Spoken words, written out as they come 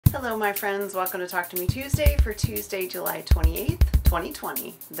Hello my friends, welcome to Talk to Me Tuesday for Tuesday, July 28th,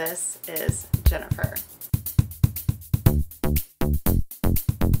 2020. This is Jennifer.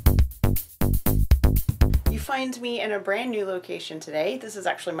 You find me in a brand new location today. This is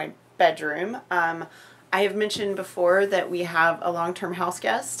actually my bedroom. I have mentioned before that we have a long-term house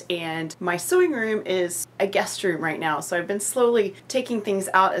guest and my sewing room is a guest room right now. So I've been slowly taking things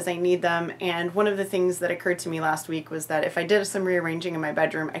out as I need them. And one of the things that occurred to me last week was that if I did some rearranging in my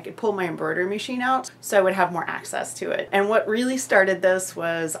bedroom, I could pull my embroidery machine out so I would have more access to it. And what really started this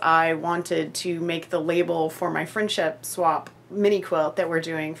was I wanted to make the label for my friendship swap mini quilt that we're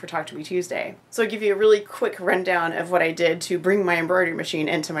doing for Talk to Me Tuesday. So I'll give you a really quick rundown of what I did to bring my embroidery machine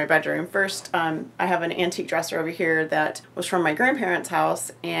into my bedroom. First, I have an antique dresser over here that was from my grandparents'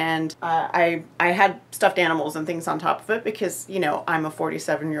 house, and I had stuffed animals and things on top of it because, you know, I'm a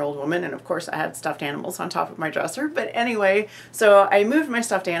 47-year-old woman, and of course I had stuffed animals on top of my dresser. But anyway, so I moved my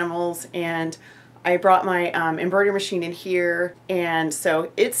stuffed animals and I brought my embroidery machine in here, and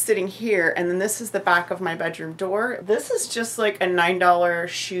so it's sitting here, and then this is the back of my bedroom door. This is just like a $9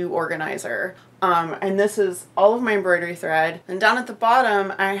 shoe organizer. And this is all of my embroidery thread. And down at the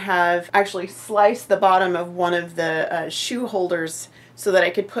bottom, I have actually sliced the bottom of one of the shoe holders so that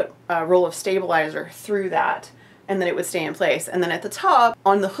I could put a roll of stabilizer through that, and then it would stay in place. And then at the top,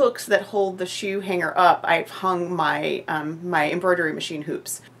 on the hooks that hold the shoe hanger up, I've hung my my embroidery machine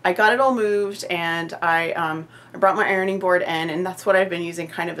hoops. I got it all moved, and I brought my ironing board in, and that's what I've been using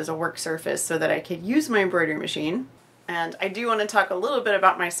kind of as a work surface so that I could use my embroidery machine. And I do want to talk a little bit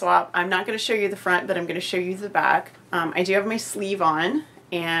about my swap. I'm not going to show you the front, but I'm going to show you the back. I do have my sleeve on,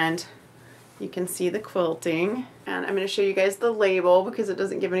 and you can see the quilting, and I'm going to show you guys the label because it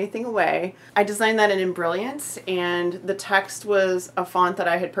doesn't give anything away. I designed that in Brilliance, and the text was a font that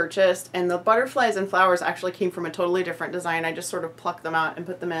I had purchased, and the butterflies and flowers actually came from a totally different design. I just sort of plucked them out and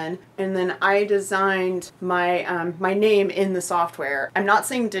put them in, and then I designed my my name in the software. I'm not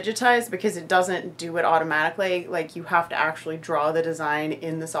saying digitize because it doesn't do it automatically. Like, you have to actually draw the design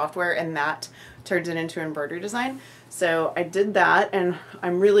in the software, and that turns it into an embroidery design. So I did that, and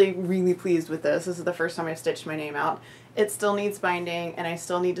I'm really pleased with this. This is the first time I've stitched my name out. It still needs binding, and I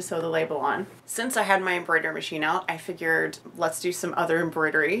still need to sew the label on. Since I had my embroidery machine out, I figured let's do some other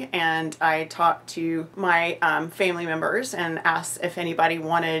embroidery, and I talked to my family members and asked if anybody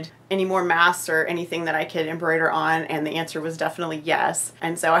wanted any more masks or anything that I could embroider on, and the answer was definitely yes.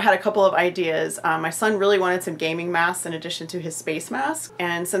 And so I had a couple of ideas. My son really wanted some gaming masks in addition to his space mask,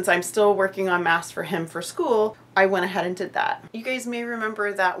 and since I'm still working on masks for him for school, I went ahead and did that. You guys may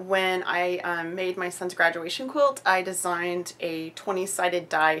remember that when I made my son's graduation quilt, I designed a 20-sided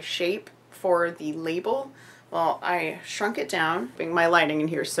die shape for the label. Well, I shrunk it down. My lighting in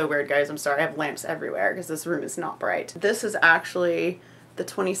here is so weird, guys. I'm sorry. I have lamps everywhere because this room is not bright. This is actually the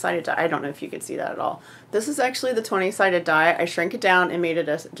 20-sided die. I don't know if you could see that at all. This is actually the 20-sided die. I shrank it down and made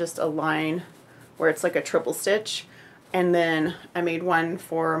it just a line where it's like a triple stitch. And then I made one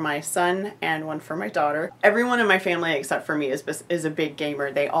for my son and one for my daughter. Everyone in my family except for me is a big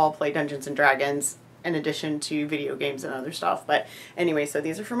gamer. They all play Dungeons and Dragons in addition to video games and other stuff. But anyway, so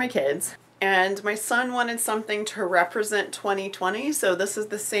these are for my kids. And my son wanted something to represent 2020. So this is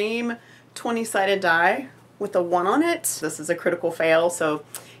the same 20-sided die with a 1 on it. This is a critical fail. So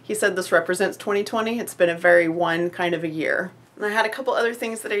he said this represents 2020. It's been a very one kind of a year. And I had a couple other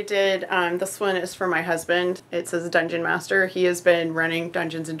things that I did. This one is for my husband. It says Dungeon Master. He has been running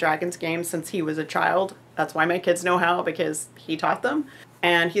Dungeons and Dragons games since he was a child. That's why my kids know how, because he taught them.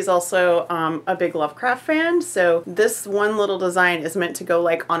 And he's also a big Lovecraft fan. So this one little design is meant to go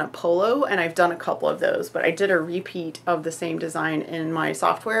like on a polo, and I've done a couple of those, but I did a repeat of the same design in my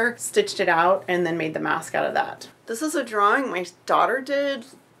software, stitched it out, and then made the mask out of that. This is a drawing my daughter did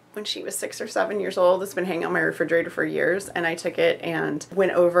when she was 6 or 7 years old. It's been hanging on my refrigerator for years, and I took it and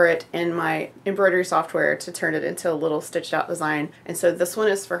went over it in my embroidery software to turn it into a little stitched out design. And so this one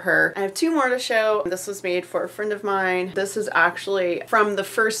is for her. I have 2 more to show. This was made for a friend of mine. This is actually from the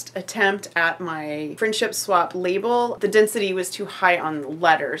first attempt at my friendship swap label. The density was too high on the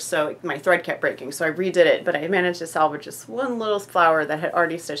letters, so my thread kept breaking, so I redid it, but I managed to salvage just one little flower that had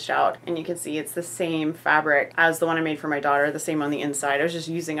already stitched out, and you can see it's the same fabric as the one I made for my daughter, the same on the inside. I was just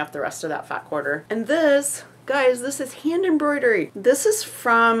using up the rest of that fat quarter. And this, guys, this is hand embroidery. This is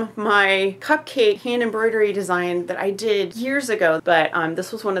from my cupcake hand embroidery design that I did years ago, but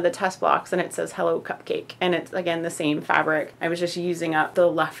this was one of the test blocks, and it says Hello Cupcake, and it's again the same fabric. I was just using up the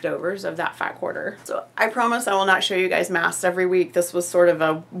leftovers of that fat quarter. So I promise I will not show you guys masks every week. This was sort of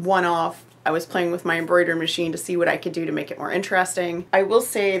a one-off I was playing with my embroidery machine to see what I could do to make it more interesting. I will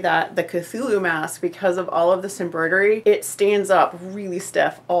say that the Cthulhu mask, because of all of this embroidery, it stands up really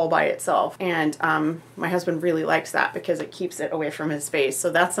stiff all by itself. And my husband really likes that because it keeps it away from his face. So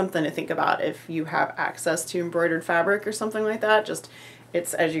that's something to think about if you have access to embroidered fabric or something like that. Just,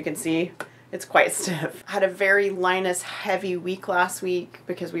 it's, as you can see, it's quite stiff. I had a very Linus heavy week last week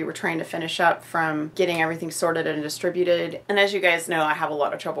because we were trying to finish up from getting everything sorted and distributed. And as you guys know, I have a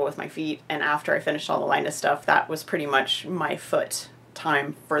lot of trouble with my feet. And after I finished all the Linus stuff, that was pretty much my foot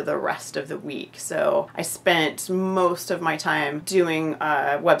time for the rest of the week. So I spent most of my time doing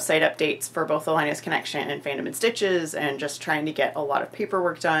website updates for both the Linus Connection and Fandom and Stitches, and just trying to get a lot of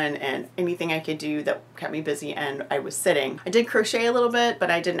paperwork done and anything I could do that kept me busy. And I was sitting. I did crochet a little bit, but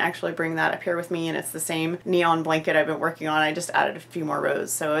I didn't actually bring that up here with me, and it's the same neon blanket I've been working on. I just added a few more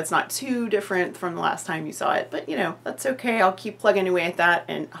rows, so it's not too different from the last time you saw it, but you know, that's okay. I'll keep plugging away at that,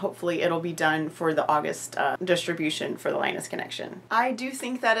 and hopefully it'll be done for the August distribution for the Linus Connection. I do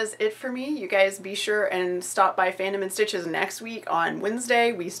think that is it for me. You guys be sure and stop by Fandom and Stitches next week. On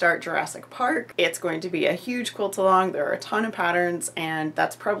Wednesday we start Jurassic Park. It's going to be a huge quilt along. There are a ton of patterns, and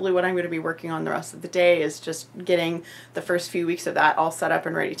that's probably what I'm going to be working on the rest of the day, is just getting the first few weeks of that all set up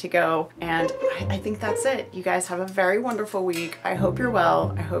and ready to go. And I think that's it. You guys have a very wonderful week. I hope you're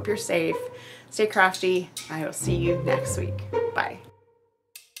well. I hope you're safe. Stay crafty. I will see you next week. Bye.